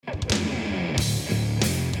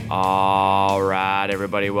All right,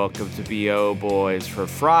 everybody, welcome to BO Boys for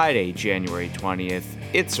Friday, January 20th.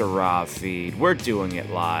 It's a raw feed. We're doing it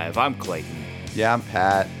live. I'm Clayton. Yeah, I'm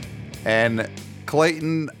Pat. And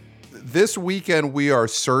Clayton, this weekend we are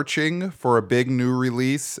searching for a big new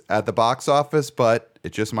release at the box office, but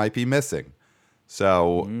it just might be missing.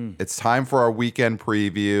 So it's time for our weekend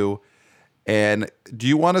preview. And do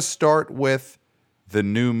you want to start with the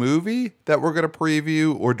new movie that we're going to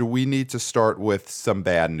preview, or do we need to start with some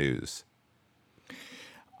bad news?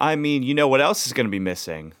 I mean, you know what else is going to be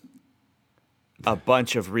missing? A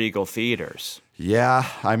bunch of Regal theaters. Yeah,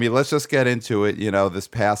 I mean, let's just get into it. You know, this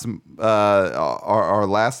past our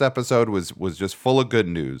last episode was just full of good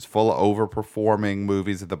news, full of overperforming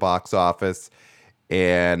movies at the box office.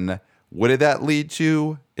 And what did that lead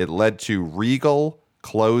to? It led to Regal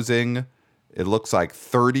closing. It looks like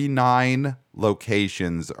 39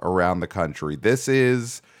 locations around the country. This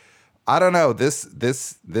is, I don't know, this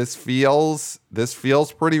feels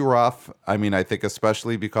pretty rough. I mean, I think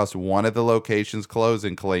especially because one of the locations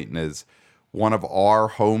closing, Clayton, is one of our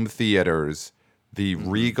home theaters. The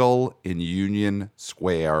Regal in Union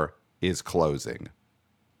Square is closing.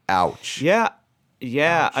 Ouch. Yeah.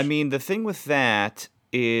 Ouch. I mean, the thing with that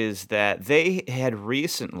is that they had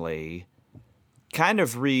recently kind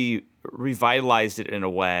of revitalized it in a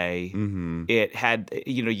way. Mm-hmm. It had,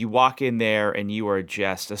 you walk in there and you are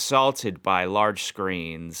just assaulted by large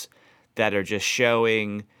screens that are just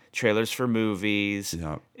showing trailers for movies.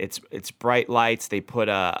 Yeah. It's bright lights. They put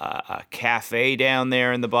a cafe down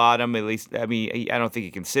there in the bottom. At least, I mean, I don't think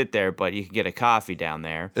you can sit there, but you can get a coffee down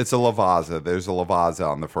there. It's a Lavazza. There's a Lavazza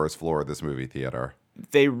on the first floor of this movie theater.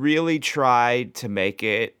 They really tried to make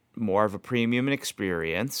it more of a premium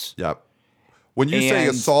experience. Yep. When you say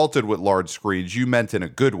assaulted with large screens, you meant in a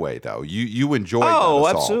good way, though. You enjoyed that assault.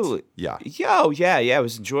 Absolutely. Yeah. Yeah. I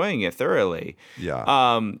was enjoying it thoroughly.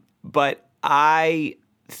 Yeah. But I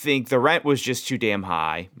think the rent was just too damn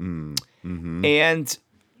high. Mm-hmm. And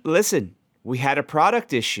listen, we had a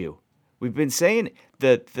product issue. We've been saying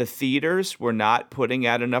that the theaters were not putting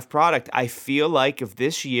out enough product. I feel like if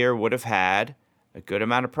this year would have had a good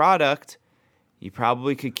amount of product, you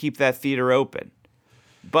probably could keep that theater open.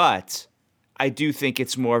 But I do think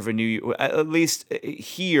it's more of at least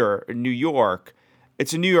here in New York,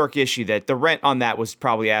 it's a New York issue that the rent on that was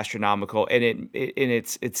probably astronomical, and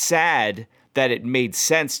it's sad that it made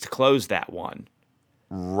sense to close that one.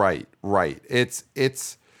 Right. It's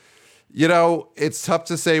it's tough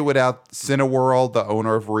to say without Cineworld, the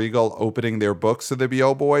owner of Regal, opening their books to the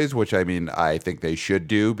BO Boys, which I mean I think they should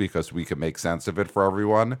do because we can make sense of it for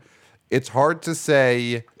everyone. It's hard to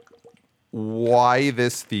say why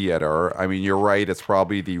this theater. I mean, you're right. It's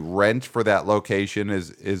probably the rent for that location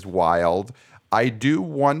is wild. I do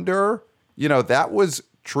wonder, that was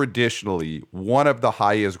traditionally one of the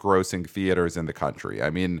highest grossing theaters in the country. I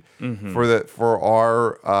mean, for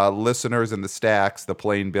our listeners in the Stacks, the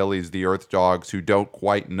Plain Billies, the Earth Dogs, who don't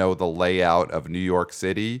quite know the layout of New York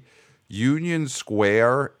City, Union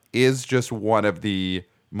Square is just one of the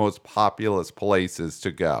most populous places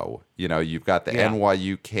to go. You've got the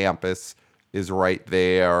NYU campus is right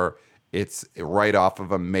there. It's right off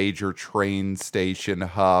of a major train station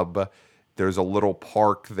hub. There's a little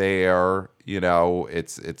park there.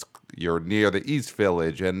 It's you're near the East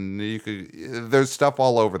Village, and there's stuff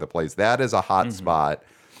all over the place. That is a hot spot.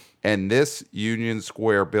 And this Union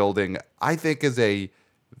Square building, I think, is a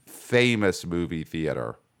famous movie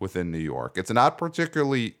theater within New York. It's not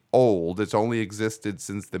particularly old. It's only existed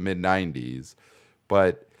since the mid-'90s.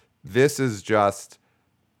 But this is just,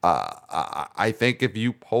 I think if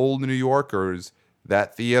you poll New Yorkers,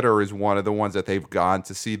 that theater is one of the ones that they've gone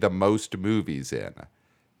to see the most movies in.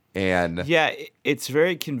 And yeah, it's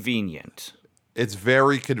very convenient. It's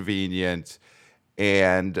very convenient.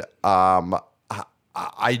 And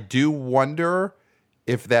I do wonder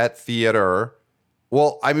if that theater...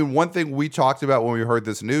 Well, I mean, one thing we talked about when we heard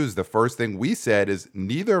this news, the first thing we said is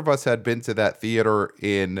neither of us had been to that theater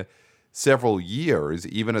in several years,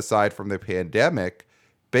 even aside from the pandemic.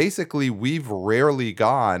 Basically, we've rarely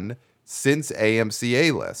gone since AMC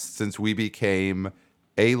A-List, since we became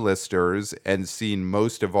A-listers and seen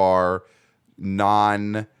most of our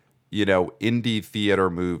indie theater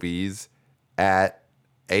movies at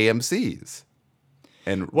AMC's.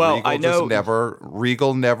 And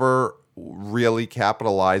Regal never really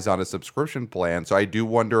capitalized on a subscription plan. So I do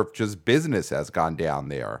wonder if just business has gone down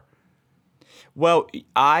there. Well,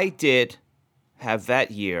 I did have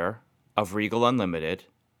that year of Regal Unlimited.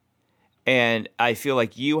 And I feel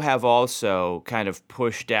like you have also kind of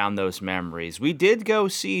pushed down those memories. We did go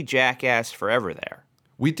see Jackass Forever there.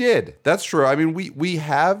 We did. That's true. I mean, we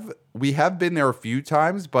have been there a few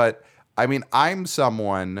times, but I mean, I'm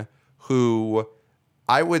someone who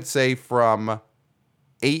I would say from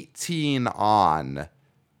 18 on,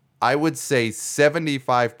 I would say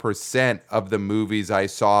 75% of the movies I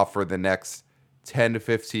saw for the next 10 to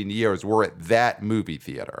 15 years were at that movie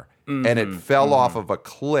theater. And it fell off of a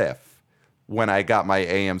cliff when I got my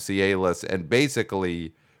AMC A-list and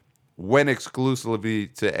basically went exclusively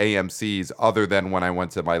to AMC's other than when I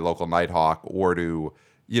went to my local Nighthawk or to,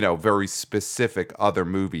 very specific other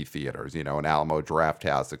movie theaters, an Alamo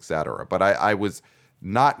Drafthouse, etc. But I was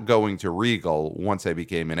not going to Regal once I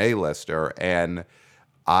became an A-lister, and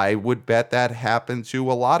I would bet that happened to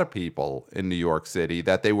a lot of people in New York City,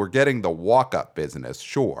 that they were getting the walk-up business,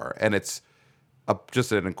 sure, and it's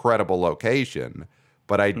just an incredible location,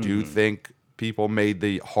 but I do think people made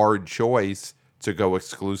the hard choice to go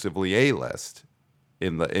exclusively A-list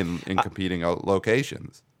in competing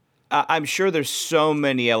locations. I'm sure there's so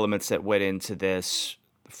many elements that went into this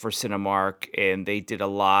for Cinemark, and they did a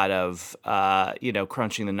lot of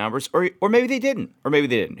crunching the numbers, or maybe they didn't, Who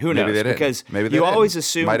knows? Maybe they didn't. Because Maybe they you didn't. always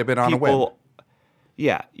assume Might have been on a whim.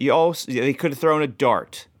 Yeah, they could have thrown a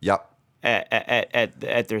dart. Yep.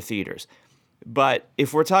 At their theaters. But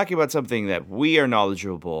if we're talking about something that we are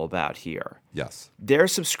knowledgeable about here, Yes. their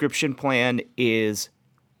subscription plan is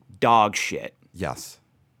dog shit. Yes.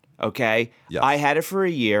 Okay? Yes. I had it for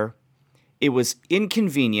a year. It was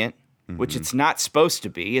inconvenient, which it's not supposed to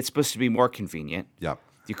be. It's supposed to be more convenient. Yep.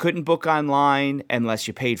 You couldn't book online unless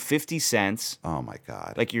you paid 50 cents. Oh my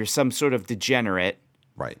God. Like you're some sort of degenerate.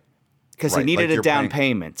 Right. Because Right, they needed like a down you're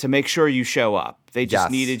payment to make sure you show up. They just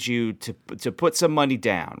Yes. needed you to put some money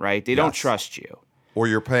down, right? They don't Yes. trust you. Or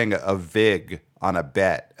you're paying a vig on a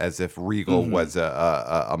bet as if Regal was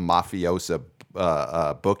a mafiosa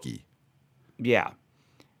bookie. Yeah.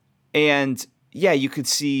 And yeah, you could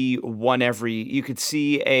see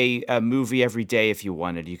a movie every day if you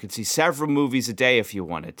wanted. You could see several movies a day if you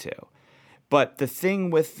wanted to. But the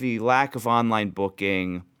thing with the lack of online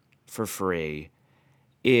booking for free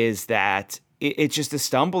is that it's just a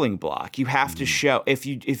stumbling block. You have to show, if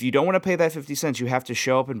you don't want to pay that 50 cents, you have to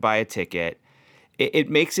show up and buy a ticket. It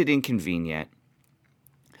makes it inconvenient.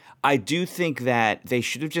 I do think that they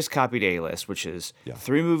should have just copied A-List, which is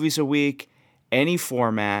 3 movies a week, any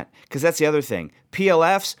format, because that's the other thing.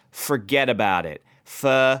 PLFs, forget about it.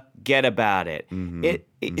 Forget about it.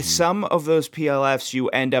 Some of those PLFs you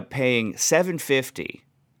end up paying $7.50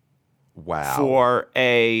 Wow. for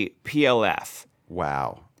a PLF.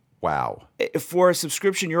 Wow. For a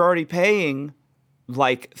subscription, you're already paying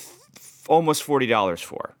like almost $40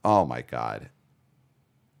 for. Oh my God.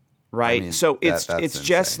 Right? I mean, so it's that's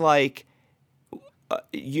just insane. like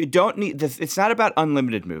you don't need it's not about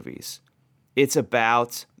unlimited movies. It's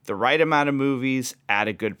about the right amount of movies at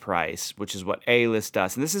a good price, which is what A-List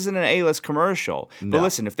does. And this isn't an A-List commercial. No. But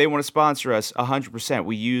listen, if they want to sponsor us 100%,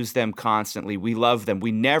 we use them constantly. We love them.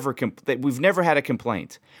 We've never had a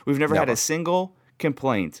complaint. We've never had Never. a single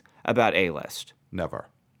complaint about A-List. Never.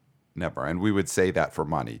 And we would say that for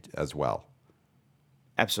money as well.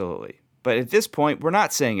 Absolutely. But at this point, we're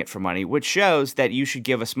not saying it for money, which shows that you should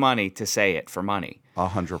give us money to say it for money.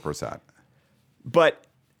 100%. But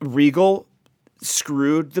Regal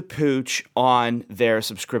screwed the pooch on their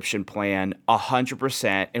subscription plan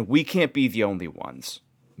 100%, and we can't be the only ones.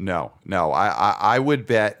 No. I would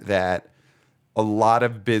bet that a lot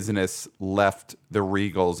of business left the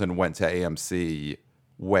Regals and went to AMC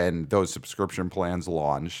when those subscription plans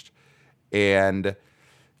launched. And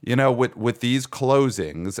with these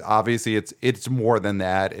closings, obviously it's more than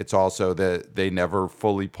that. It's also that they never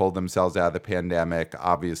fully pulled themselves out of the pandemic.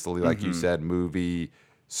 Obviously, like you said, movie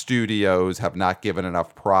studios have not given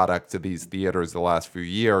enough product to these theaters the last few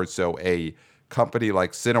years. So a company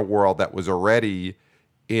like Cineworld that was already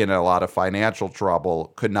in a lot of financial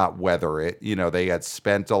trouble could not weather it. They had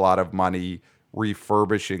spent a lot of money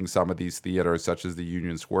refurbishing some of these theaters, such as the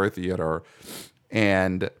Union Square Theater.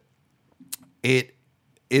 And it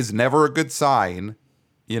is never a good sign.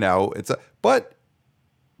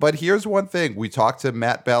 But here's one thing. We talked to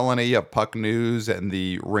Matt Bellany of Puck News and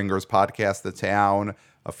the Ringers podcast, The Town,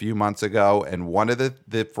 a few months ago, and one of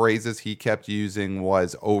the phrases he kept using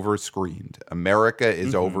was overscreened. America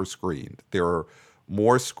is overscreened. There are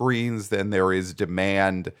more screens than there is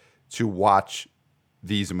demand to watch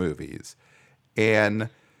these movies. And,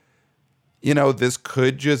 this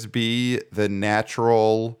could just be the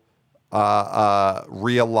natural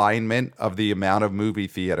realignment of the amount of movie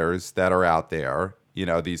theaters that are out there.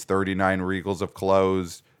 These 39 Regals have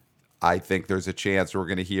closed. I think there's a chance we're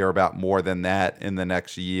going to hear about more than that in the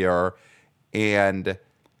next year. And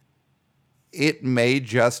it may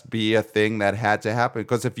just be a thing that had to happen.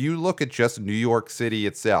 Because if you look at just New York City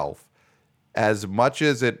itself, as much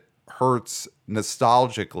as it hurts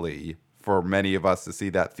nostalgically for many of us to see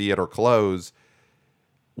that theater close,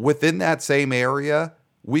 within that same area,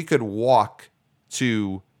 we could walk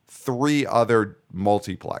to 3 other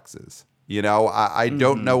multiplexes. You know, I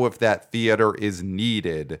don't know if that theater is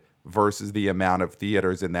needed versus the amount of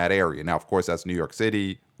theaters in that area. Now, of course, that's New York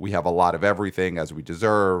City. We have a lot of everything, as we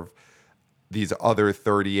deserve. These other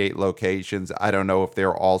 38 locations, I don't know if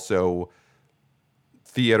they're also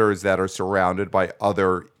theaters that are surrounded by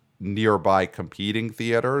other nearby competing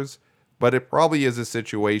theaters, but it probably is a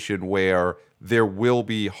situation where there will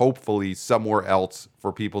be hopefully somewhere else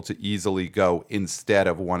for people to easily go instead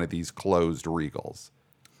of one of these closed Regals.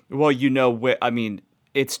 Well, I mean,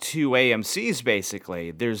 it's 2 AMCs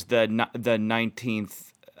basically. There's the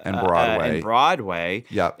 19th And Broadway. and Broadway.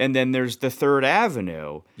 Yep. And then there's the 3rd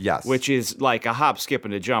Avenue. Yes. Which is like a hop, skip,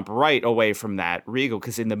 and a jump right away from that Regal.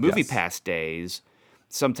 Because in the Movie Yes. Pass days,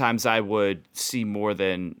 sometimes I would see more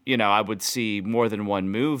than one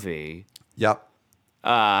movie. Yep.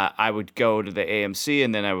 I would go to the AMC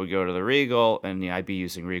and then I would go to the Regal, and I'd be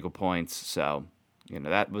using Regal points. So,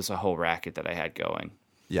 that was a whole racket that I had going.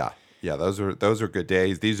 Yeah. Yeah, those are good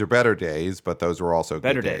days. These are better days, but those were also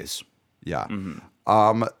Better good days. Yeah.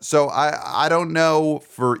 So I don't know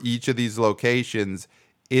for each of these locations,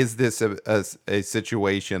 is this a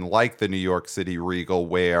situation like the New York City Regal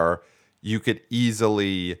where you could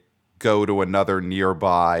easily go to another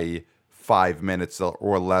nearby 5 minutes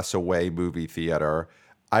or less away movie theater?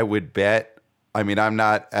 I would bet, I mean, I'm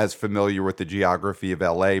not as familiar with the geography of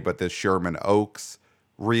LA, but the Sherman Oaks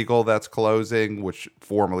Regal that's closing, which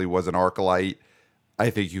formerly was an ArcLight,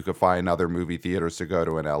 I think you could find other movie theaters to go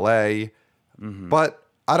to in LA. But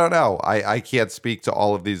I don't know. I can't speak to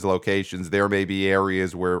all of these locations. There may be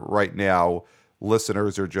areas where right now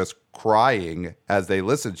listeners are just crying as they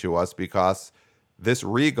listen to us because this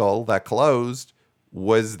Regal that closed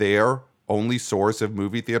was their only source of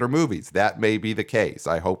movie theater movies. That may be the case.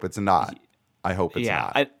 I hope it's not. I hope it's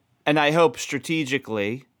not. And I hope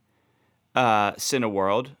strategically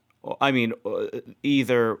Cineworld,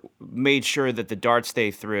 either made sure that the darts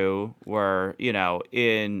they threw were,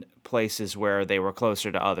 in places where they were closer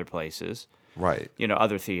to other places. Right.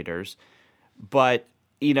 Other theaters. But,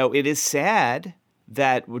 it is sad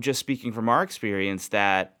that, we're just speaking from our experience,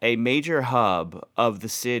 that a major hub of the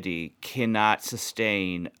city cannot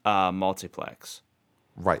sustain a multiplex.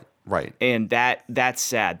 Right. Right. And that's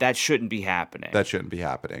sad. That shouldn't be happening. That shouldn't be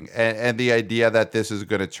happening. And the idea that this is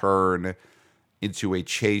going to turn into a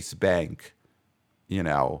Chase Bank,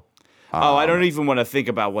 I don't even want to think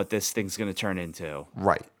about what this thing's going to turn into.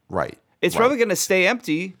 Right. It's probably going to stay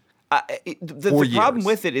empty. The problem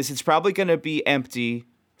with it is it's probably going to be empty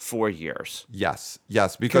for years. Yes,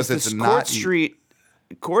 because it's not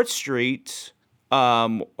Court Street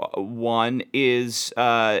one is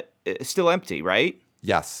still empty, right?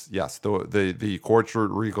 Yes. The Court Street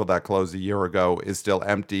Regal that closed a year ago is still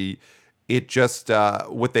empty. It just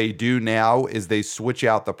what they do now is they switch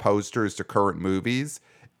out the posters to current movies,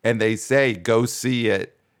 and they say go see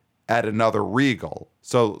it at another Regal.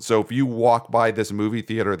 So if you walk by this movie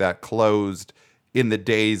theater that closed in the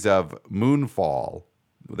days of Moonfall,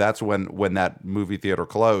 that's when that movie theater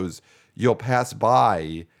closed, you'll pass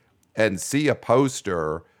by and see a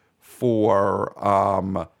poster for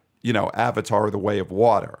Avatar: The Way of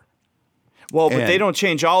Water. Well, but they don't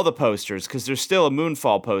change all the posters because there's still a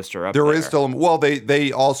Moonfall poster up there. There is still,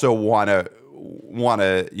 they also want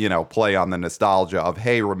to play on the nostalgia of,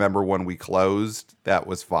 hey, remember when we closed? That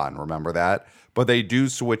was fun. Remember that? But they do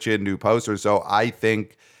switch in new posters. So I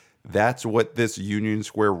think that's what this Union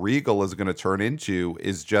Square Regal is going to turn into,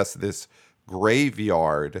 is just this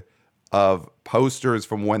graveyard of posters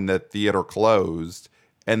from when the theater closed,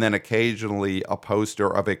 and then occasionally a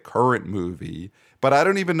poster of a current movie. But I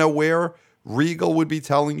don't even know where Regal would be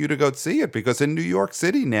telling you to go see it, because in New York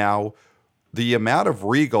City now, the amount of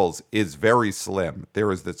Regals is very slim.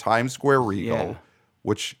 There is the Times Square Regal,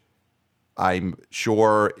 which I'm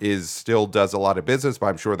sure still does a lot of business, but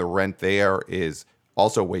I'm sure the rent there is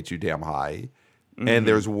also way too damn high. Mm-hmm. And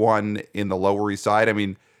there's one in the Lower East Side. I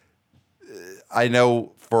mean, I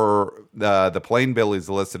know for the Plain Billies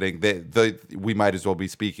listening, we might as well be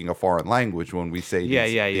speaking a foreign language when we say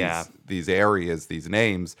these areas, these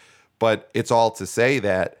names. But it's all to say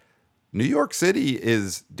that New York City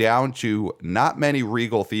is down to not many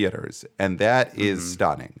Regal theaters, and that is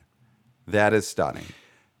stunning. That is stunning.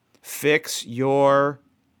 Fix your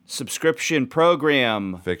subscription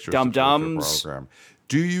program, dum-dums.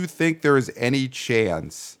 Do you think there is any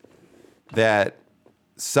chance that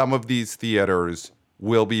some of these theaters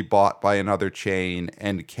will be bought by another chain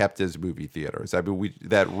and kept as movie theaters. I mean,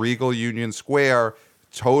 that Regal Union Square,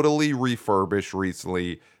 totally refurbished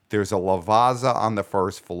recently. There's a Lavazza on the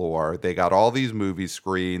first floor. They got all these movie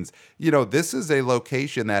screens. This is a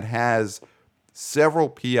location that has several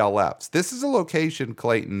PLFs. This is a location,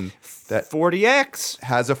 Clayton, that 40X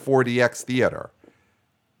has a 40X theater.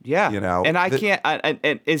 Yeah. And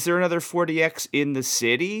and is there another 40X in the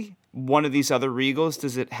city? One of these other Regals,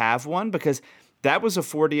 does it have one? Because that was a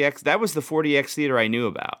 40X. That was the 40X theater I knew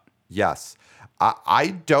about. Yes.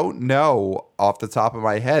 I don't know off the top of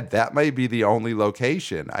my head. That may be the only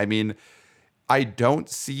location. I mean, I don't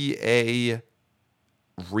see a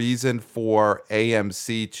reason for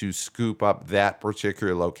AMC to scoop up that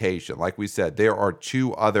particular location. Like we said, there are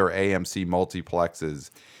 2 other AMC multiplexes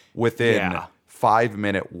within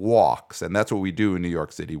 5-minute walks. And that's what we do in New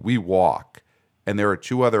York City. We walk. And there are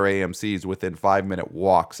 2 other AMCs within 5-minute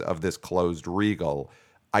walks of this closed Regal.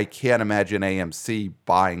 I can't imagine AMC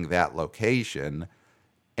buying that location.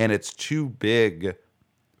 And it's too big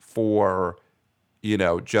for,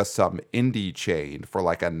 just some indie chain, for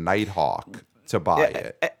like a Nighthawk to buy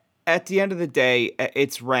it. At the end of the day,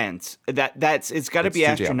 it's rent. It's got to be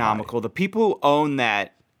astronomical. The people who own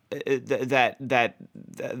that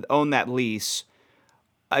own that lease,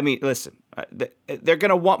 I mean, listen, they're going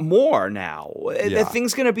to want more now. The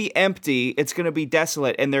thing's going to be empty. It's going to be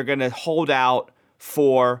desolate, and they're going to hold out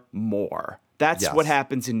for more. That's what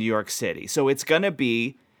happens in New York City. So it's going to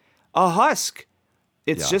be a husk.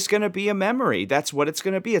 It's just going to be a memory. That's what it's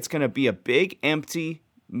going to be. It's going to be a big, empty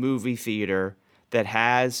movie theater that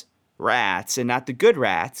has rats, and not the good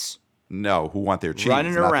rats. No, who want their cheese,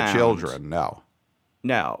 running not around. The children.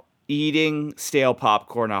 No. Eating stale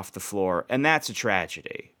popcorn off the floor, and that's a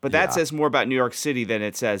tragedy. But that says more about New York City than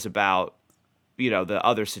it says about, the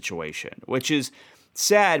other situation, which is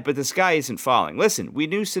sad, but the sky isn't falling. Listen, we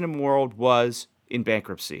knew Cinema World was in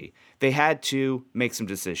bankruptcy. They had to make some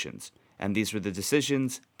decisions, and these were the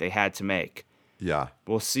decisions they had to make. Yeah.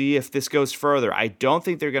 We'll see if this goes further. I don't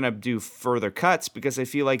think they're going to do further cuts because I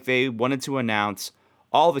feel like they wanted to announce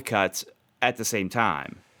all the cuts at the same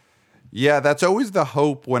time. Yeah, that's always the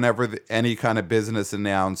hope whenever any kind of business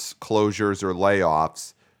announce closures or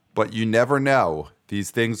layoffs, but you never know.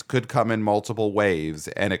 These things could come in multiple waves,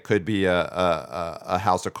 and it could be a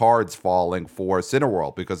house of cards falling for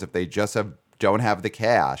Cineworld, because if they just don't have the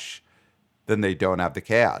cash, then they don't have the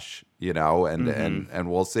cash, and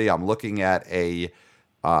we'll see. I'm looking at a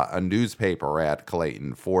newspaper ad,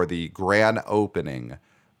 Clayton, for the grand opening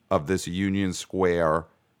of this Union Square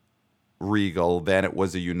Regal. Then it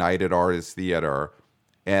was a United Artists Theater,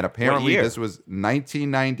 and apparently this was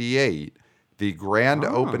 1998. The grand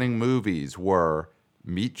opening movies were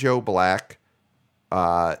Meet Joe Black,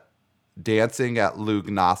 Dancing at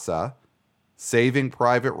Lughnasadh, Saving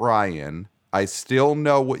Private Ryan, I Still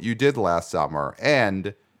Know What You Did Last Summer,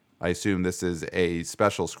 and I assume this is a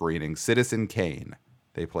special screening, Citizen Kane.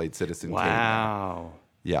 They played Citizen Kane. Wow.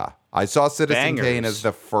 Yeah, I saw Citizen Kane as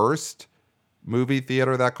the first movie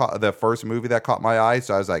theater the first movie that caught my eye.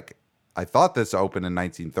 So I was like, I thought this opened in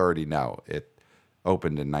 1930. No, it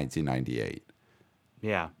opened in 1998.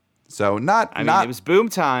 Yeah. So it was boom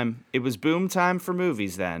time. It was boom time for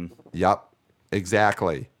movies then. Yep,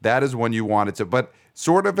 exactly. That is when you wanted to, but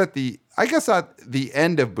sort of at the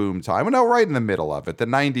end of boom time. No, right in the middle of it. The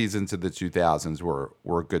 90s into the 2000s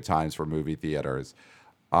were good times for movie theaters.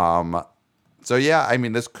 So yeah, I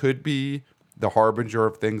mean, this could be the harbinger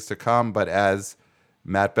of things to come, but as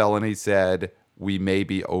Matt Bellany said, we may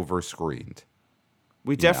be overscreened.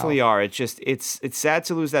 We definitely are. It's sad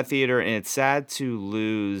to lose that theater, and it's sad to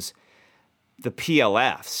lose the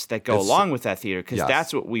PLFs that go along with that theater, because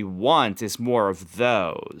that's what we want, is more of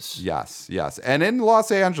those. Yes. And in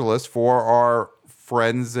Los Angeles, for our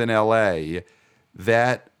friends in LA,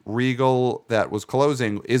 that Regal that was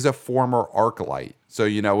closing is a former ArcLight. So,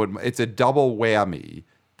 it's a double whammy.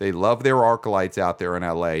 They love their ArcLights out there in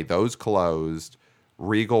LA. Those closed.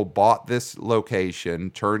 Regal bought this location,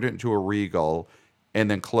 turned it into a Regal, and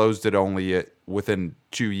then closed it only within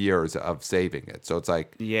 2 years of saving it. So it's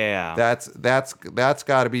like, that's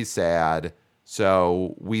got to be sad.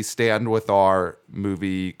 So we stand with our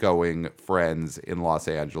movie-going friends in Los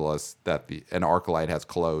Angeles that an ArcLight has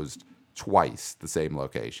closed twice, the same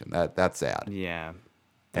location. That's sad. Yeah.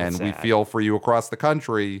 And we feel for you across the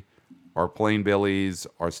country, our Plain Billies,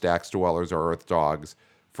 our Stax Dwellers, our Earth Dogs,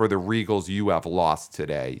 for the Regals you have lost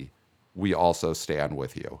today. We also stand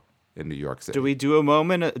with you in New York City. Do we do a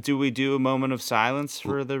moment of silence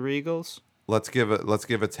for the Regals? Let's give a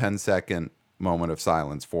 10-second moment of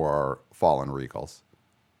silence for our fallen Regals.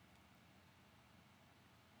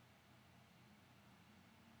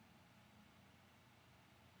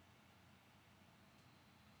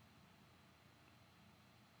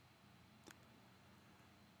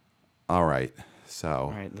 All right. So,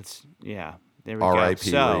 All right, there we go. R.I.P.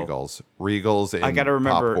 So, Regals. Regals and I gotta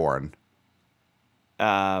remember. popcorn.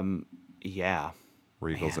 Yeah.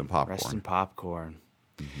 Regals Man, and popcorn. Rest in popcorn.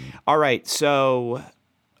 All right, so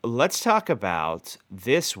let's talk about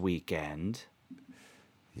this weekend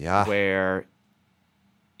Yeah. where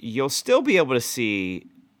you'll still be able to see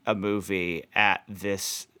a movie at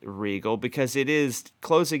this Regal because it is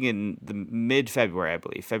closing in the mid-February, I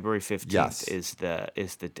believe. February 15th Yes. is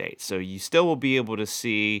the date. So you still will be able to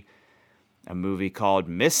see a movie called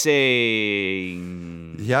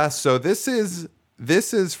Missing. Yeah, so this is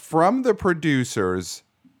from the producers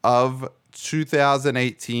of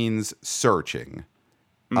 2018's Searching,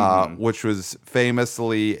 which was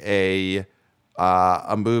famously a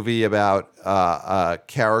movie about a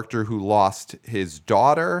character who lost his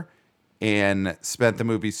daughter and spent the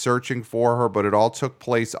movie searching for her, but it all took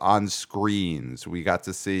place on screens. We got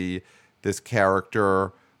to see this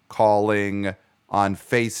character calling on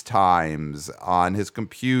FaceTimes, on his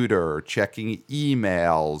computer, checking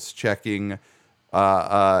emails, checking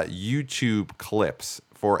YouTube clips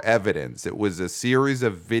for evidence. It was a series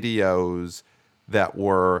of videos that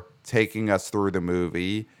were taking us through the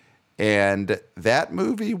movie, and that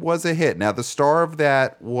movie was a hit. Now, the star of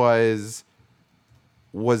that was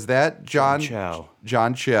that John Cho.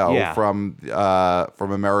 John Cho Yeah. from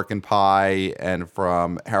American Pie and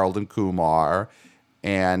from Harold and Kumar,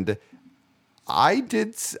 and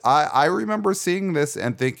I remember seeing this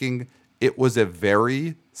and thinking it was a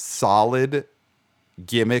very solid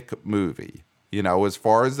gimmick movie. You know, as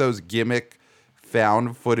far as those gimmick found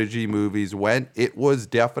footagey movies went, it was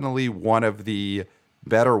definitely one of the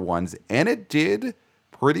better ones. And it did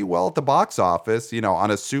pretty well at the box office. You know, on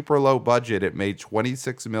a super low budget, it made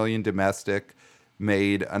 $26 million domestic,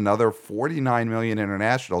 made another $49 million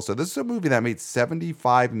international. So this is a movie that made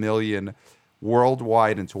 $75 million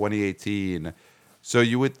worldwide in 2018. So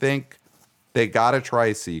you would think they got to try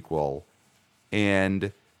a sequel.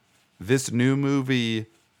 And this new movie,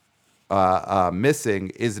 Missing,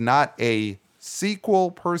 is not a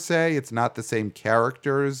sequel per se. It's not the same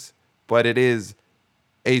characters, but it is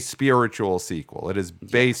a spiritual sequel. It is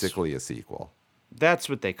basically a sequel. That's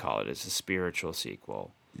what they call it, is a spiritual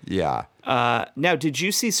sequel. Yeah. Now, did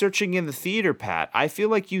you see Searching in the theater, Pat? I feel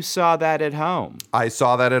like you saw that at home. I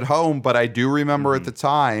saw that at home, but I do remember at the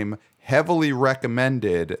time, heavily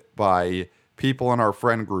recommended by people in our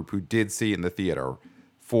friend group who did see it in the theater.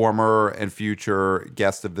 Former and future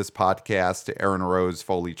guest of this podcast, Erin Rose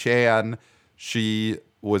Foley Chan. She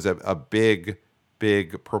was a big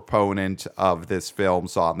proponent of this film,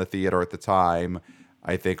 saw it in the theater at the time.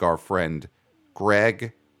 I think our friend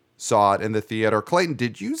Greg saw it in the theater. Clayton,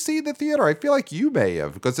 did you see the theater? I feel like you may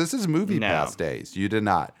have, because this is Movie No. Pass days. You did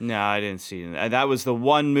not. No, I didn't see it. That was the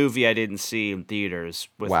one movie I didn't see in theaters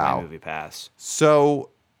with my Movie Pass.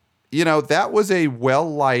 So, you know, that was a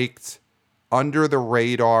well-liked,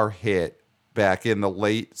 under-the-radar hit back in the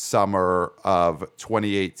late summer of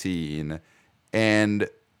 2018. And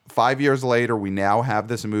 5 years later, we now have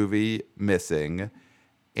this movie Missing.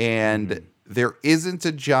 And there isn't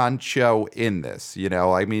a John Cho in this. You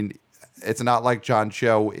know, I mean, it's not like John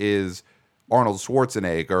Cho is Arnold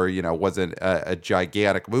Schwarzenegger, you know, wasn't a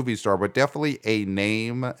gigantic movie star, but definitely a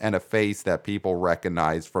name and a face that people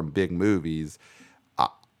recognize from big movies.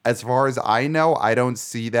 As far as I know, I don't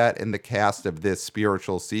see that in the cast of this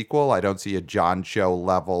spiritual sequel. I don't see a John Cho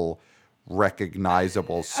level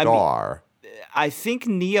recognizable star. I think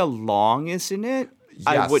Nia Long is in it.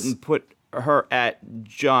 I Yes. wouldn't put her at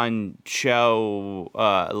John Cho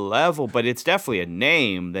level, but it's definitely a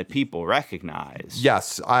name that people recognize.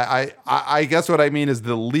 Yes, I guess what I mean is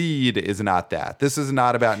the lead is not that. This is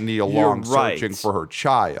not about Nia Long right. searching for her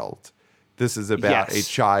child. This is about Yes. a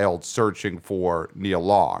child searching for Nia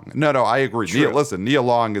Long. No, I agree. True. Nia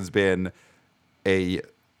Long has been a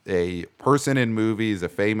person in movies, a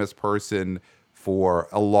famous person for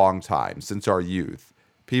a long time, since our youth.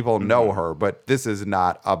 People know her, but this is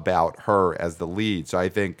not about her as the lead. So I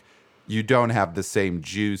think you don't have the same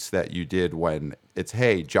juice that you did when it's,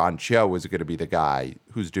 hey, John Cho is going to be the guy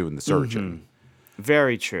who's doing the searching.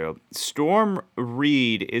 Very true. Storm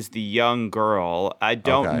Reed is the young girl. I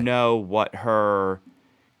don't Okay. know what her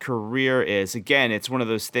career is. Again, it's one of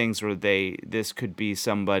those things where this could be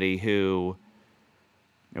somebody who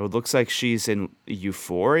it looks like she's in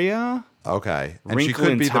Euphoria. Okay. And Wrinkle she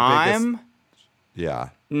could in be Time. the biggest. Yeah.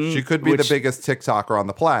 She could be the which- biggest TikToker on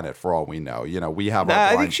the planet for all we know. You know, we have our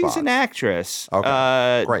I blind think she's spots. an actress.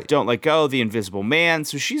 Okay, great. Don't Let Go, The Invisible Man.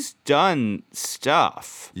 So she's done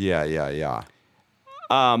stuff. Yeah.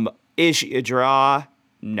 Is she a draw?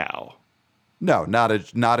 No. No, not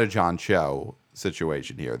a John Cho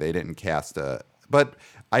situation here. They didn't cast but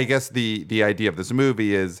I guess the idea of this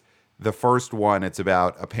movie is the first one, it's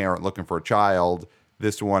about a parent looking for a child.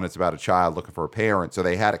 This one, it's about a child looking for a parent. So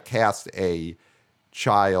they had to cast a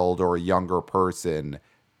child or a younger person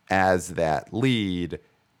as that lead,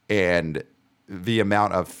 and the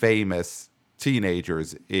amount of famous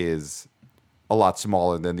teenagers is a lot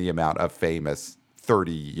smaller than the amount of famous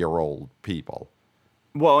 30-year-old people.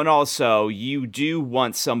 Well, and also you do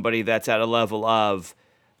want somebody that's at a level of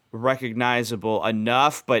recognizable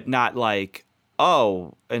enough, but not like,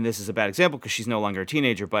 oh, and this is a bad example because she's no longer a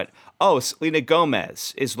teenager, but, oh, Selena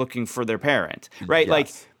Gomez is looking for their parent, right? Yes. Like,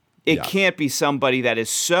 it Yes. can't be somebody that is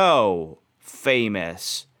so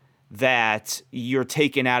famous that you're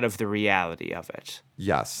taken out of the reality of it.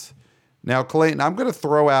 Yes. Now, Clayton, I'm going to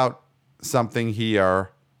throw out something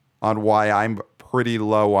here on why I'm pretty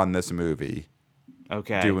low on this movie.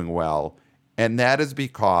 Okay. Doing well. And that is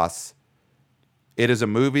because it is a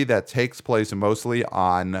movie that takes place mostly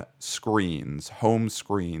on screens, home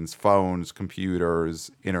screens, phones,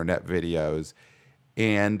 computers, internet videos.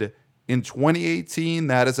 And in 2018,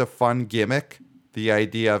 that is a fun gimmick. The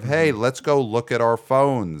idea of, hey, let's go look at our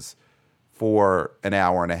phones for an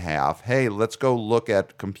hour and a half. Hey, let's go look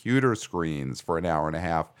at computer screens for an hour and a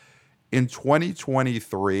half. In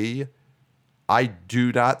 2023, I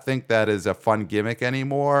do not think that is a fun gimmick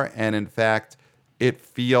anymore. And in fact, it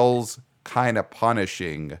feels kind of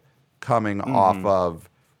punishing coming off of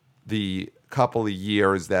the couple of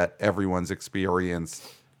years that everyone's experienced,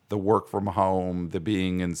 the work from home, the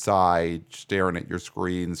being inside, staring at your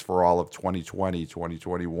screens for all of 2020,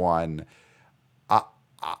 2021.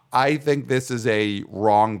 I think this is a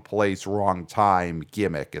wrong place, wrong time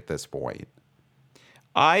gimmick at this point.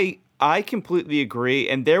 I completely agree.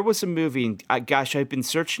 And there was a movie, and gosh, I've been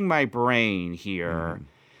searching my brain here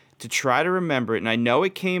to try to remember it. And I know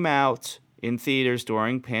it came out in theaters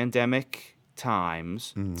during pandemic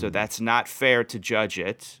times, so that's not fair to judge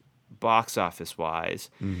it box office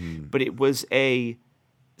wise. But it was a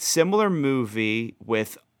similar movie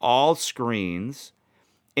with all screens,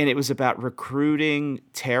 and it was about recruiting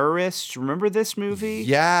terrorists. Remember this movie?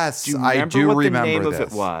 Yes, Do you I do what remember the name this.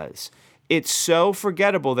 of it was? It's so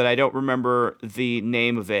forgettable that I don't remember the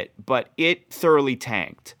name of it, but it thoroughly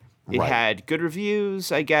tanked. It Right. had good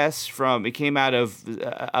reviews, I guess, it came out of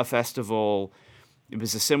a festival. It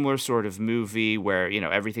was a similar sort of movie where,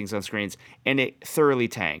 everything's on screens, and it thoroughly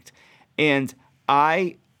tanked. And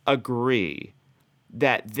I agree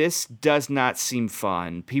that this does not seem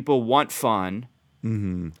fun. People want fun.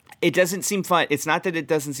 It doesn't seem fun. It's not that it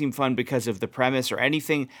doesn't seem fun because of the premise or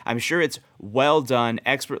anything. I'm sure it's well done,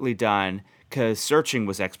 expertly done, because Searching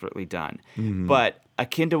was expertly done. But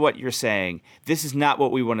akin to what you're saying, this is not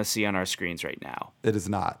what we want to see on our screens right now. It is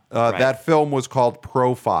not. That film was called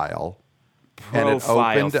Profile. And it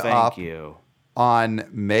opened up you. on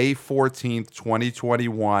May 14th,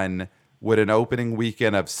 2021, with an opening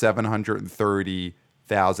weekend of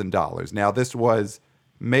 $730,000. Now, this was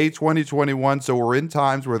May 2021, so we're in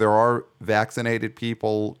times where there are vaccinated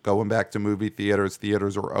people going back to movie theaters.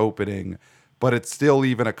 Theaters are opening, but it's still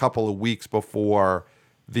even a couple of weeks before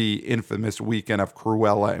the infamous weekend of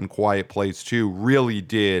Cruella and Quiet Place 2 really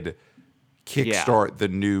did kickstart the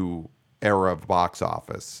new era of box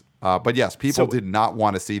office. But yes, people did not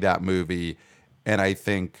want to see that movie. And I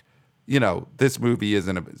think, this movie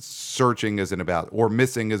Searching isn't about, or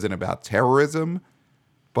Missing isn't about terrorism,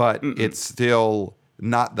 but it's still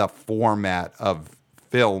not the format of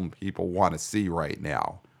film people want to see right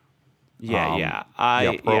now.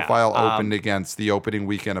 Profile opened against the opening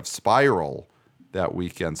weekend of Spiral that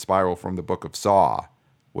weekend. Spiral from the Book of Saw,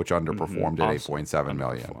 which underperformed at $8.7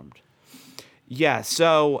 million. Yeah,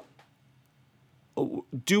 so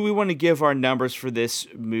do we want to give our numbers for this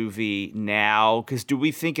movie now? Because do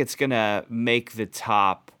we think it's going to make the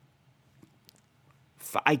top?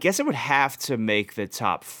 I guess it would have to make the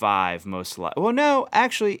top 5 most likely. Well, no,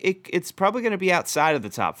 actually, it's probably going to be outside of the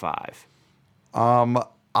top 5.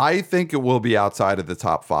 I think it will be outside of the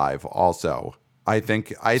top 5 also. I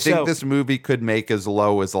think this movie could make as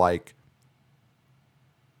low as like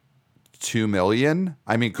 2 million.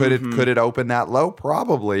 I mean, could it open that low?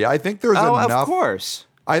 Probably. I think there's enough. Of course.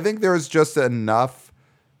 I think there's just enough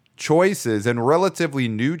choices and relatively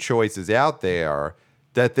new choices out there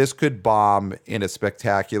that this could bomb in a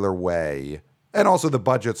spectacular way. And also the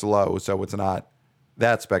budget's low, so it's not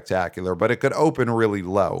that spectacular, but it could open really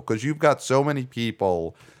low because you've got so many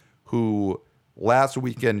people who last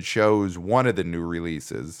weekend chose one of the new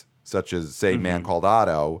releases, such as, say, Man Called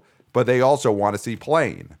Otto, but they also want to see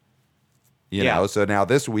Plane. You know, so now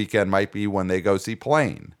this weekend might be when they go see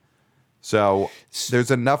Plane. So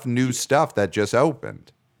there's enough new stuff that just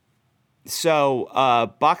opened. So,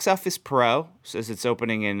 Box Office Pro says it's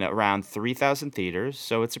opening in around 3,000 theaters,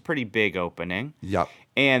 so it's a pretty big opening. Yep.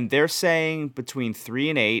 And they're saying between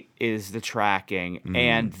 3 and 8 is the tracking,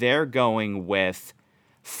 and they're going with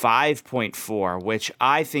 5.4, which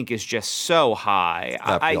I think is just so high.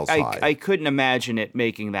 That feels high. I couldn't imagine it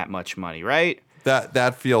making that much money, right?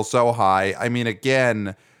 That feels so high. I mean,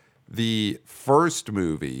 again, the first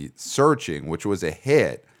movie, Searching, which was a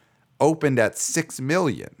hit, opened at 6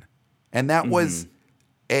 million. And that was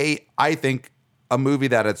I think, a movie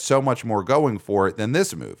that had so much more going for it than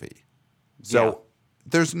this movie. So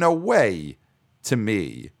there's no way, to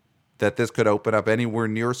me, that this could open up anywhere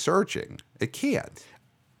near Searching. It can't.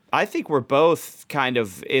 I think we're both kind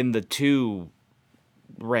of in the 2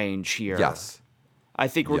 range here. Yes. I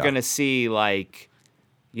think we're going to see, like,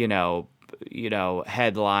 you know,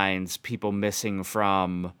 headlines, people missing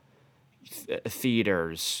from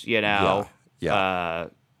theaters, you know. Yeah.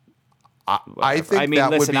 I think I mean,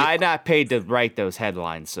 that listen, would be... I'm not paid to write those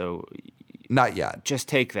headlines, so Not yet. just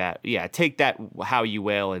take that. Yeah, take that how you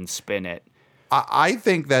will and spin it. I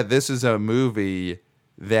think that this is a movie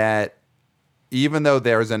that, even though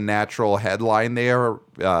there's a natural headline there,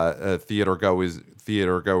 theater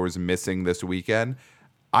goers missing this weekend,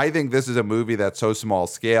 I think this is a movie that's so small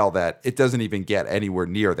scale that it doesn't even get anywhere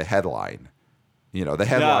near the headline. You know, the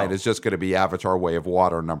headline is just going to be Avatar: Way of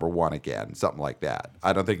Water #1 again, something like that.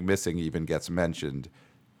 I don't think missing even gets mentioned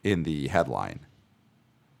in the headline.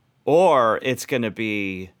 Or it's going to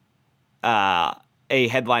be a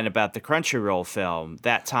headline about the Crunchyroll film.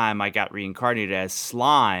 That time I got reincarnated as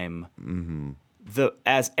slime.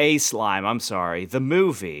 As a slime, I'm sorry. The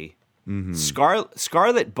movie,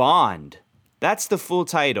 Scarlet Bond. That's the full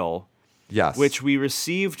title. Yes. Which we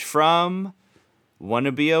received from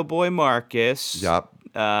wannabe oh boy Marcus. Yep.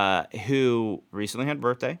 Who recently had a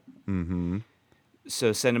birthday.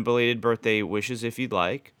 So send him belated birthday wishes if you'd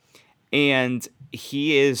like. And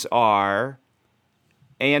he is our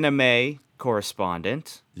anime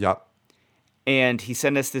correspondent. Yep. And he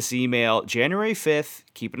sent us this email January 5th,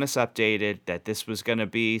 keeping us updated that this was going to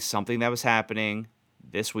be something that was happening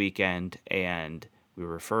this weekend. And we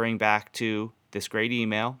were referring back to this great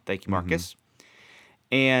email. Thank you, Marcus.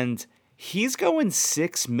 And he's going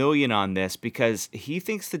 6 million on this because he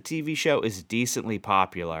thinks the TV show is decently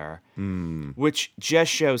popular, which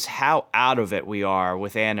just shows how out of it we are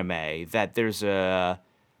with anime, that there's a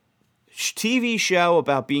TV show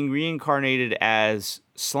about being reincarnated as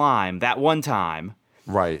slime that one time.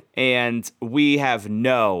 Right. And we have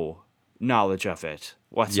no knowledge of it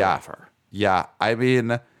whatsoever. Yeah. I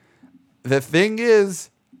mean, the thing is,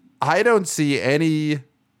 I don't see any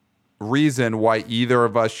reason why either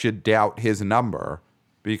of us should doubt his number,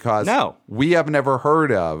 because we have never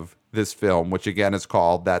heard of this film, which again is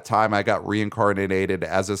called That Time I Got Reincarnated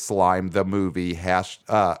as a Slime, the movie,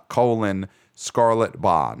 Scarlet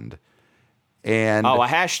Bond. And a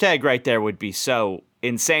hashtag right there would be so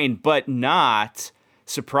insane, but not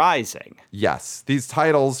surprising. Yes, these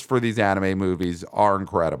titles for these anime movies are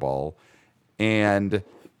incredible. And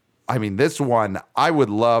I mean, this one, I would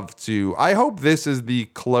love to. I hope this is the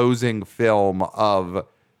closing film of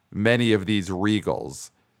many of these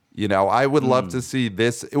Regals. You know, I would love to see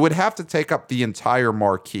this. It would have to take up the entire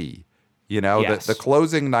marquee. You know, the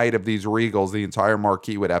closing night of these Regals, the entire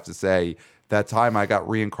marquee would have to say, That Time I Got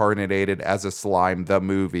Reincarnated as a Slime, the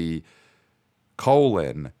movie,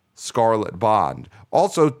 Scarlet Bond.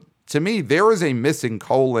 Also, to me, there is a missing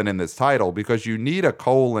colon in this title because you need a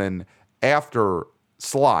colon after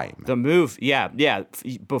slime. The move,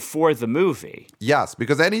 before the movie. Yes,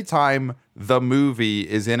 because anytime the movie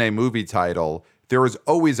is in a movie title, there is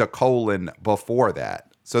always a colon before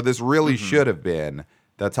that. So this really should have been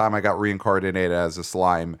That Time I Got Reincarnated as a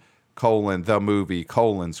Slime, the movie,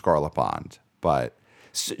 Scarlet Bond. But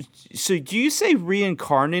so do you say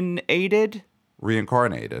reincarnated?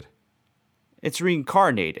 Reincarnated. It's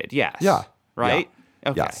reincarnated, yes. Yeah. Right? Yeah.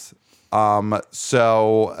 Okay. Yes.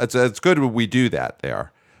 So it's good when we do that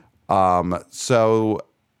there. So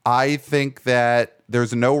I think that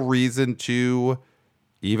there's no reason to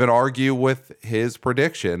even argue with his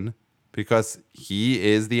prediction because he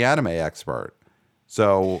is the anime expert.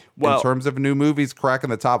 So in terms of new movies cracking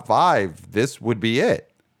the top 5, this would be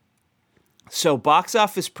it. So Box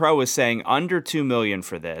Office Pro is saying under 2 million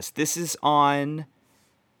for this. This is on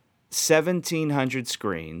 1,700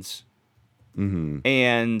 screens.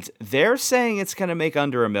 And they're saying it's going to make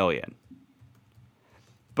under 1 million.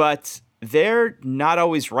 But they're not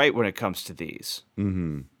always right when it comes to these.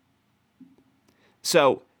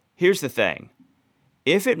 So here's the thing.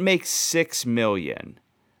 If it makes 6 million,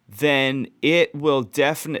 then it will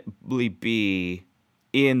definitely be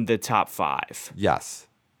in the top 5. Yes.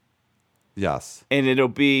 And it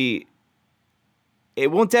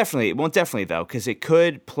won't definitely though, because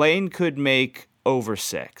Plane could make over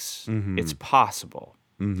 6. Mm-hmm. It's possible.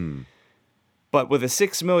 Mm-hmm. But with a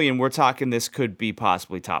 6 million, we're talking this could be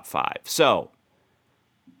possibly top 5. So,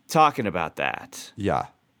 talking about that. Yeah.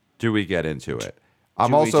 Do we get into it?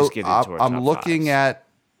 We just get into our I'm top looking fives? at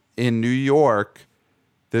in New York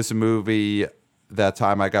this movie. That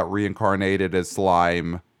time I got reincarnated as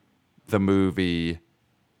slime. The movie.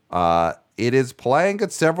 It is playing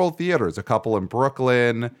at several theaters. A couple in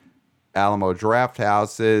Brooklyn, Alamo Draft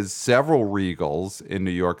Houses, several Regals in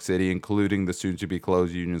New York City, including the soon-to-be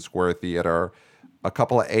closed Union Square Theater. A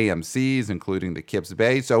couple of AMCs, including the Kips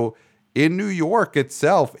Bay. So in New York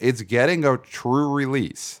itself, it's getting a true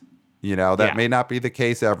release. You know, that may not be the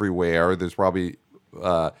case everywhere. There's probably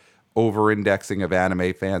over-indexing of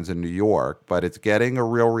anime fans in New York, but it's getting a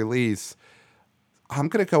real release. I'm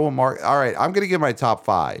going to go with Mark. All right, I'm going to give my top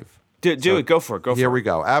 5. Do it. Go for it. Here we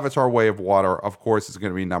go. Avatar: Way of Water, of course, is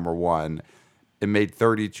going to be number 1. It made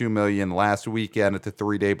 $32 million last weekend at the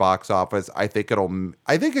 3-day box office. I think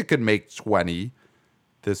it could make 20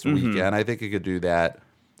 this weekend. I think it could do that.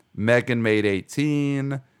 Megan made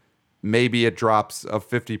 18. Maybe it drops a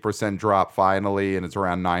 50% drop finally, and it's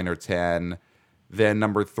around 9 or 10. Then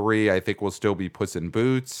number 3, I think, will still be Puss in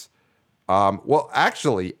Boots. Well,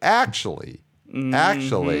 actually, I'm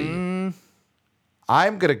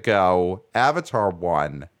going to go Avatar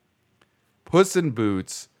 1, Puss in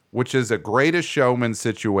Boots, which is a Greatest Showman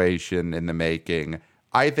situation in the making,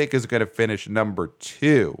 I think is going to finish number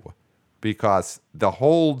 2 because the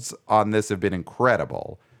holds on this have been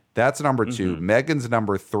incredible. That's number 2. Megan's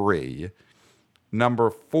number 3. Number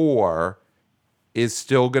 4 is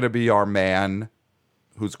still going to be our man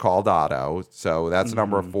who's called Otto. So that's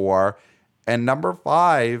number 4. And number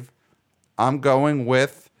 5, I'm going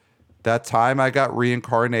with That Time I Got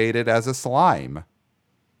Reincarnated as a Slime.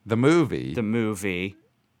 The movie.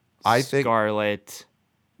 I think Scarlet.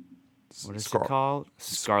 What is it called?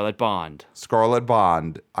 Scarlet Bond. Scarlet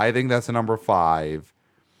Bond. I think that's number 5.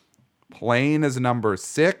 Plane is number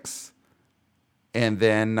 6. And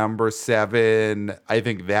then number 7, I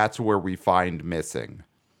think that's where we find Missing.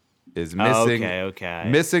 Is Missing. Okay.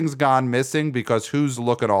 Missing's gone missing because who's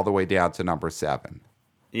looking all the way down to number 7?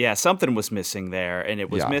 Yeah, something was missing there, and it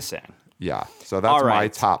was missing. Yeah, so that's my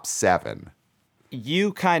top 7.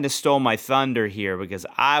 You kind of stole my thunder here because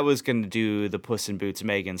I was going to do the Puss in Boots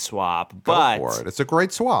Megan swap, but go for it. It's a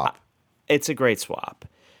great swap. It's a great swap.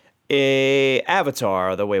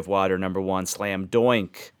 Avatar: The Way of Water, number 1, slam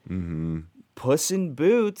doink. Puss in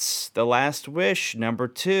Boots: The Last Wish, number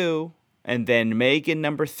 2, and then Megan,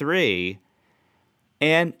 number 3,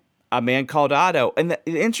 and A Man Called Otto. And the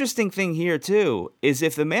interesting thing here too is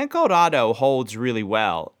if The Man Called Otto holds really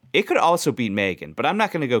well, it could also beat Megan, but I'm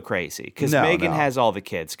not going to go crazy because Megan has all the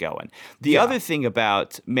kids going. The other thing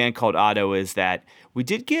about Man Called Otto is that we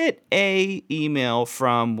did get a email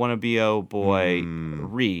from one of B.O. Boy,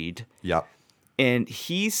 Reed. Yep. And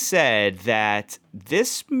he said that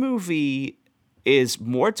this movie is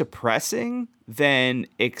more depressing than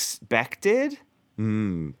expected.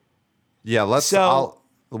 Yeah,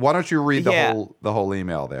 why don't you read the whole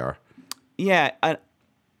email there? Yeah,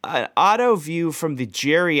 an auto view from the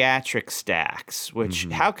geriatric stacks, which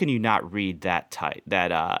how can you not read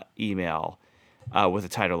that email with a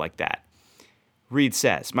title like that? Reed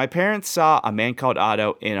says, my parents saw A Man Called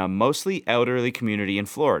Otto in a mostly elderly community in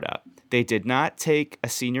Florida. They did not take a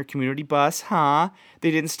senior community bus,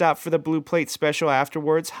 They didn't stop for the Blue Plate special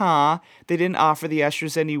afterwards, They didn't offer the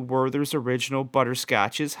Esters any Werther's original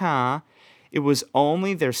butterscotches, It was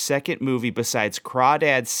only their second movie besides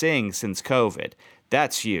Crawdad Sing since COVID.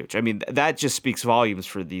 That's huge. I mean, that just speaks volumes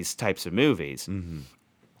for these types of movies.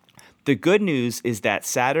 The good news is that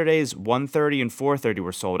Saturdays 1:30 and 4:30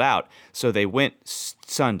 were sold out, so they went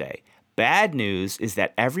Sunday. Bad news is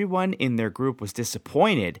that everyone in their group was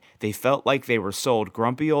disappointed. They felt like they were sold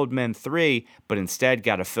Grumpy Old Men 3, but instead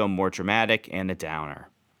got a film more dramatic and a downer.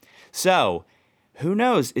 So, who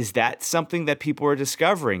knows? Is that something that people are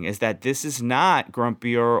discovering? Is that this is not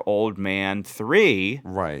Grumpier Old Man 3?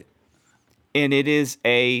 Right. And it is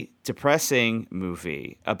a depressing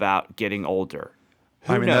movie about getting older.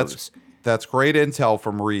 Who knows? That's great intel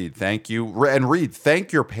from Reed. Thank you. And Reed,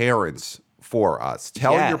 thank your parents for us.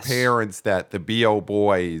 Tell your parents that the B.O.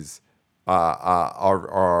 Boys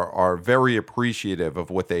are very appreciative of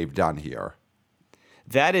what they've done here.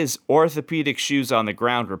 That is orthopedic shoes on the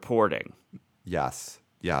ground reporting. Yes.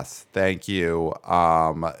 Yes, thank you.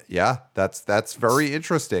 Yeah, that's very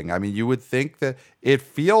interesting. I mean, you would think that it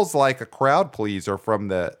feels like a crowd pleaser from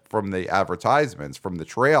the advertisements, from the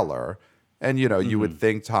trailer, and you would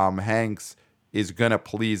think Tom Hanks is gonna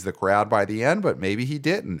please the crowd by the end, but maybe he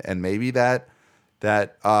didn't, and maybe that the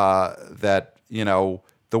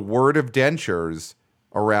word of dentures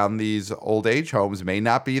around these old age homes may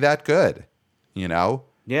not be that good.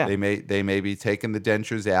 Yeah. They may be taking the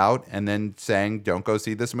dentures out and then saying, "Don't go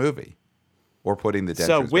see this movie," or putting the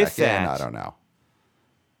So dentures with back in. that- I don't know.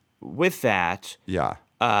 With that, Yeah.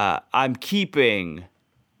 I'm keeping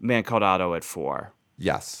Man Called Otto at 4.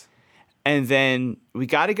 Yes. And then we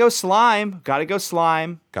got to go Slime. Gotta go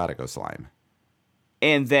Slime.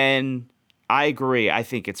 And then I agree. I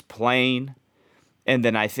think it's Plane. And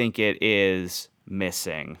then I think it is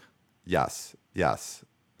Missing. Yes.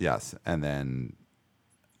 And then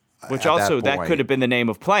Which at also, that that point- could have been the name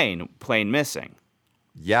of Plane Missing.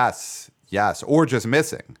 yes, or just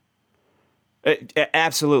Missing.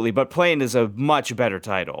 Absolutely. But Plane is a much better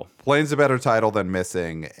title. Plane's a better title than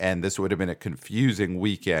Missing, and this would have been a confusing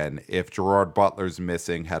weekend if Gerard Butler's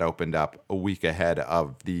Missing had opened up a week ahead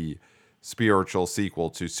of the spiritual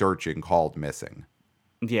sequel to Searching called Missing.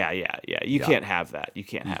 Yeah. You can't have that. You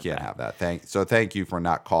can't have that. Have that. Thank you for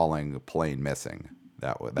not calling Plane Missing.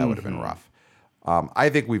 That would have been rough. I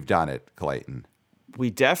think we've done it, Clayton. We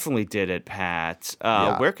definitely did it, Pat.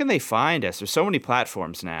 Yeah. Where can they find us? There's so many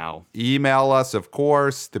platforms now. Email us, of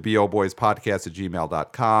course, the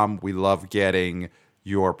boboyspodcast@gmail.com. We love getting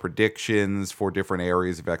your predictions for different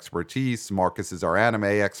areas of expertise. Marcus is our anime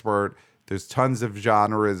expert. There's tons of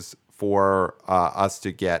genres for us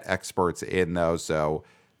to get experts in, though. So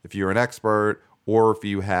if you're an expert or if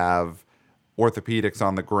you have orthopedics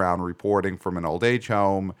on the ground reporting from an old age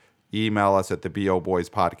home, email us at the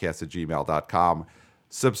boboyspodcast@gmail.com.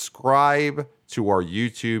 Subscribe to our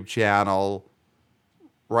YouTube channel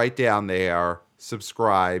right down there.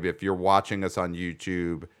 Subscribe. If you're watching us on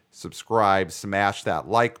YouTube, subscribe. Smash that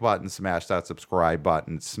like button. Smash that subscribe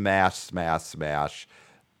button. Smash.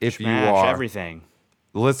 If you Smash are everything.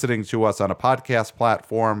 listening to us on a podcast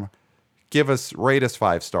platform, rate us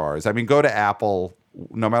 5 stars. I mean, go to Apple,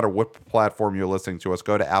 no matter what platform you're listening to us,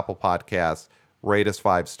 go to Apple Podcasts, rate us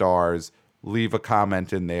 5 stars, leave a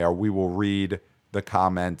comment in there. We will read the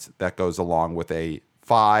comment that goes along with a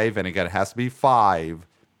 5, and again, it has to be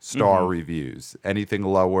 5-star reviews. Anything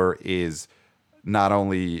lower is not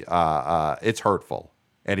only, it's hurtful.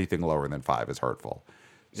 Anything lower than 5 is hurtful.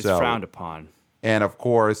 It's frowned upon. And of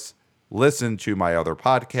course, listen to my other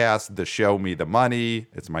podcast, The Show Me the Money.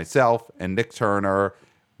 It's myself and Nick Turner.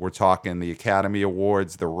 We're talking the Academy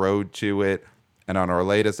Awards, the road to it. And on our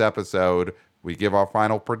latest episode, we give our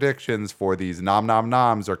final predictions for these Nom Nom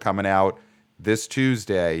Noms are coming out this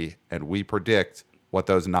Tuesday, and we predict what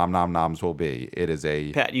those Nom Nom Noms will be. It is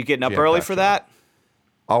a Pat, you getting up jam-packed early for show. that?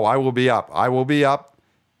 Oh, I will be up.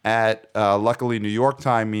 At, luckily, New York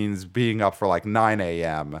time means being up for like 9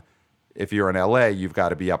 a.m. If you're in LA, you've got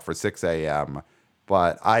to be up for 6 a.m.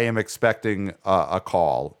 But I am expecting a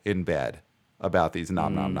call in bed about these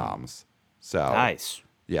Nom Nom Noms. So, Nice.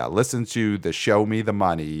 yeah, listen to the Show Me the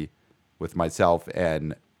Money with myself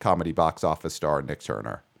and comedy box office star Nick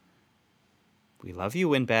Turner. We love you,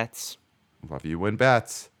 WinBets. Love you, win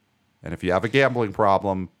bets. And if you have a gambling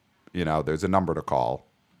problem, there's a number to call.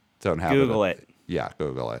 Don't have Google it. Yeah,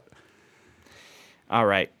 Google it. All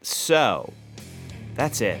right. So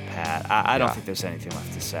that's it, Pat. I don't Yeah. think there's anything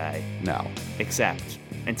left to say. No. Except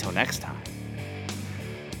until next time.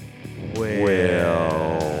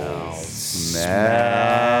 We'll smell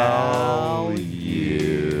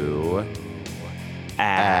you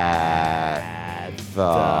at the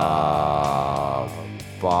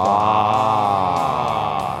box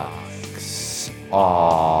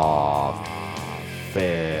office.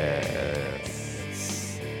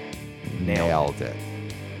 Nailed it.